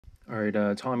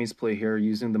Alright, Tommy's play here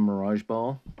using the Mirage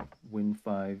Ball, Win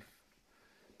 5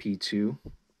 P2.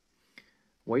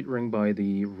 White ring by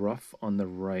the rough on the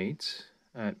right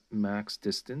at max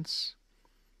distance,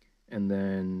 and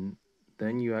then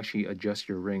you actually adjust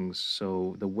your rings.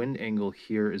 So the wind angle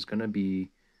here is going to be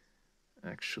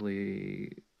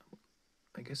actually,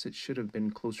 I guess it should have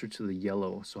been closer to the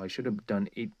yellow. So I should have done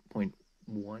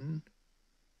 8.1,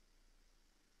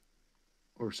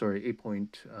 or sorry,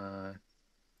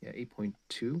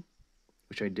 8.2,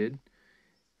 which I did.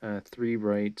 3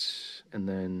 right and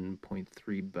then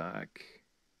 0.3 back.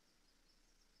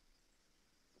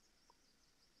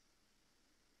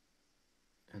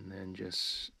 And then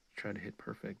just try to hit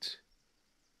perfect.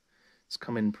 It's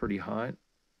coming pretty hot.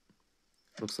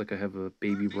 Looks like I have a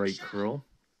baby bright curl.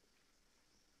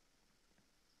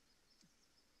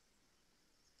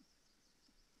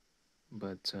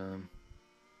 But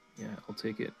yeah, I'll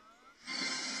take it.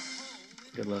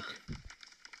 Good luck.